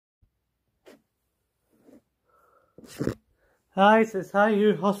Hi, så sagde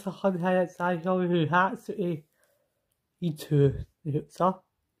jeg også han havde sagt noget her så i tur så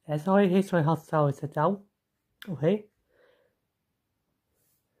så jeg helt så har sagt så dag okay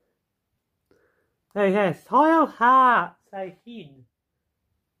hey så jeg har sagt hin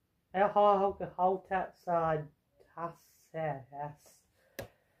jeg har holdt så has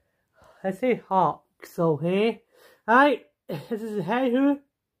I say hawk so hey this is hey who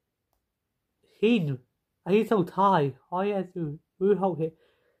hin I so tired I do who hold it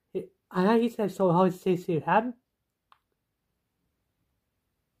I said so how say ham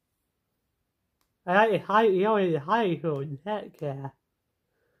hej hund heck yeah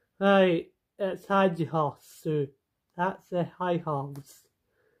it's Handy Horse so that's a high horse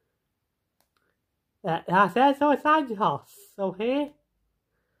that's so it's Handy Horse so hey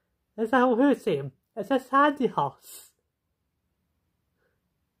that's how who same it's a Handy Horse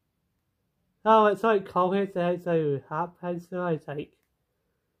oh it's like call it so happens so I take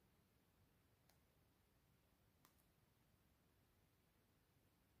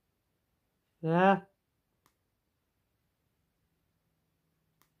yeah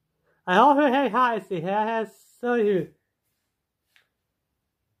I also hey hi see here has so you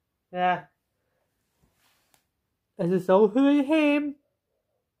yeah is it so who him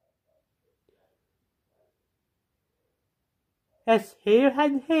it's here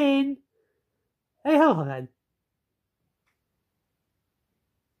and hen hey hold on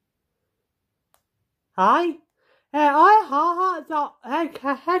hi I ha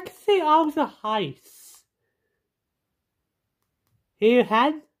the heck see all the heights here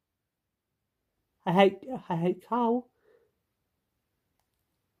hen I hate cow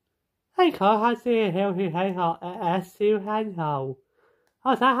I can't see how he had a still hand how.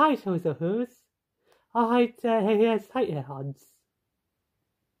 Oh, that high shows the who's. I he has tight hands.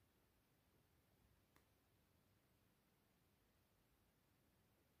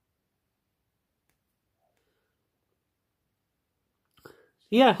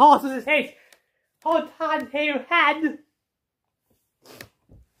 Yeah, horses head. Hold hand here hand.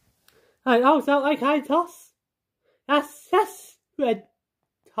 I also like I toss. That's red.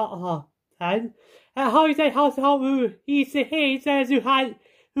 Hand. How is that house how who he's the head says who had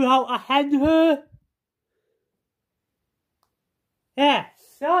who how a hand her. Yeah,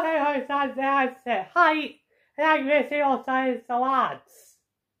 so how is that there hi and I'm going to say all sides the lads.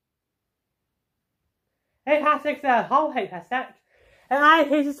 It has six whole head has that and I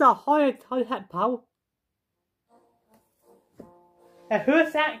hate a higher head pow. And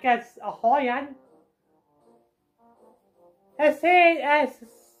who's that gets a high end? I say as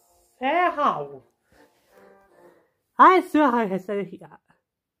fair how. I saw how I said here.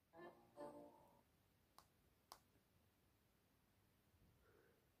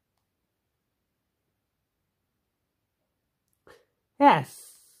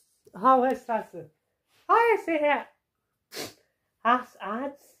 Yes. How is that? I see here. Has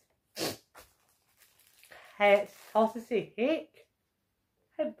ads. Hey, also see hick.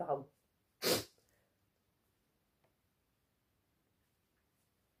 Head bow.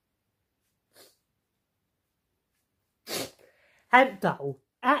 Head bow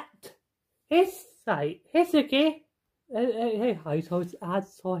at his side. His again. Hey, household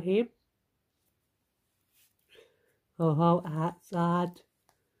ads for him. Oh, how ads ad.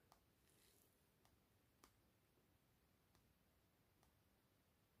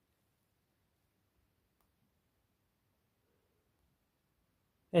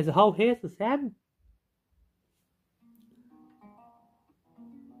 There's a whole here for Sam.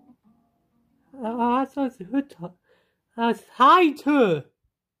 That's so good. That's high too.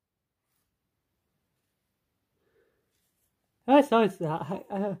 That's so it's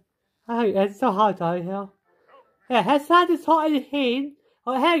so hard to hear. Yeah, has that is hot in the hand.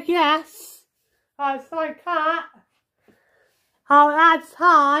 Oh heck yes. Oh sorry cat. Oh that's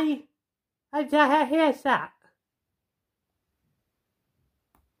high. And here's that.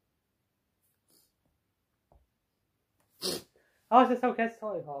 Oh it's so good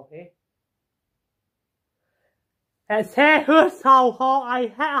sorry Harvey. It's here who's so hot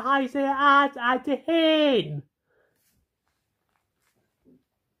I had high say at the hand.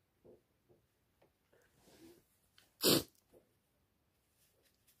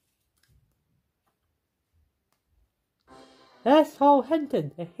 That's how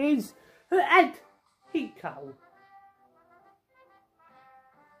Hinton his and he cow.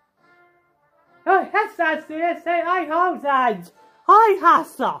 Oh yes that's the say I hold that. I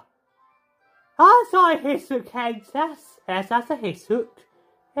hassa. I saw his hook Kansas. Yes that's a his hook.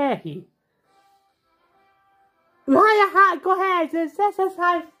 Hey. Right go ahead and this is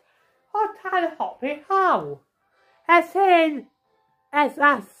how what kind of hoppy how? As in, that's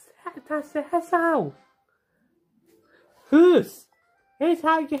how. Who's? Here's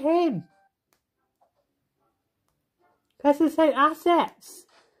how you get him. That's the same assets.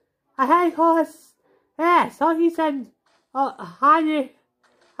 I had horse. Yeah, so he said,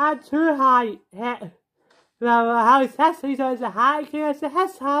 had too high. How is that? So he's a high here as a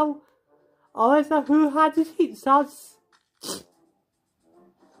how. Or is that who had the heat sauce?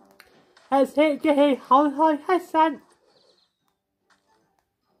 Let's take the how has sent.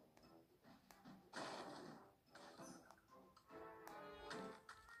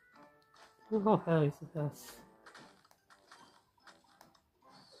 Oh, how is this?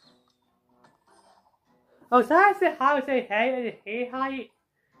 Oh, so that's the house they hate and he height.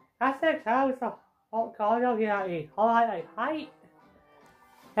 That's the house of hot corner here. High height.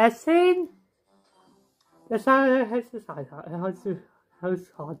 As seen. The sound has the side house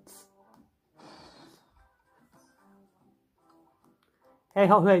odds. Hey,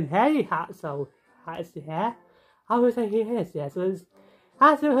 hot when Harry hat so has the hair. I was like, he has yes, was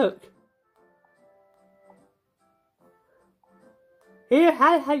has the hook. Here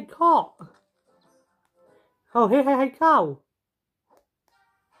had caught. Oh, here had cow.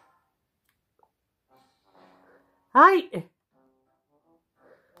 Hi.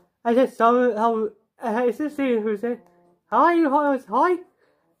 I just saw how it's the same who said, hi, you hot hi.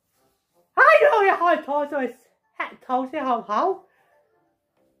 Hi, you hot torso is hat toast how.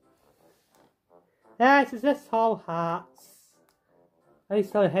 Yes, it's just all hats. I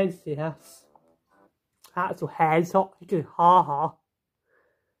saw heads, yes. Hats or heads, so you can ha.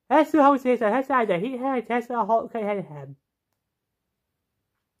 That's the whole season. That's the heat head, that's the hot head him.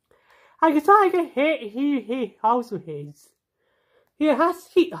 I can try to get hit, he also his. He has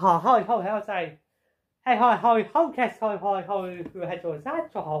heat how say. Hey, how guess how who had those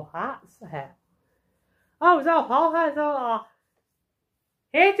actual hats here. Oh, so how has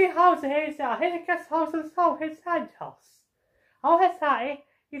here's the house, here's the guest house and so his house. How has that?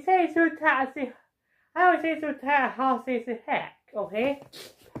 He says to taxi. I would say to tax house is a heck, okay?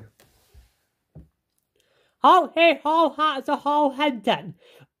 Oh, hey, how hats a whole head done.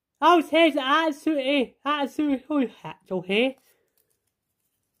 Oh, here's absolutely hat, okay?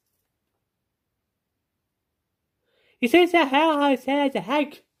 He says that how I said the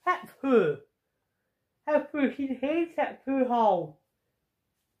heck, hat poo. Hat poo, he hates that poo hole.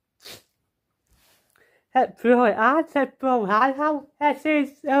 That poo hole, I said bro, how? That says,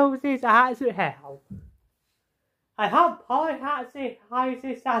 oh, this hats with hell. I have probably had to say, how is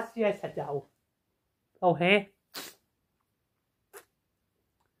this as yesterday? Okay?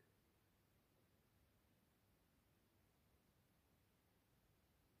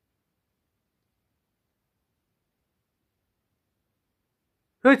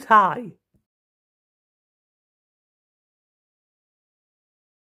 Good time.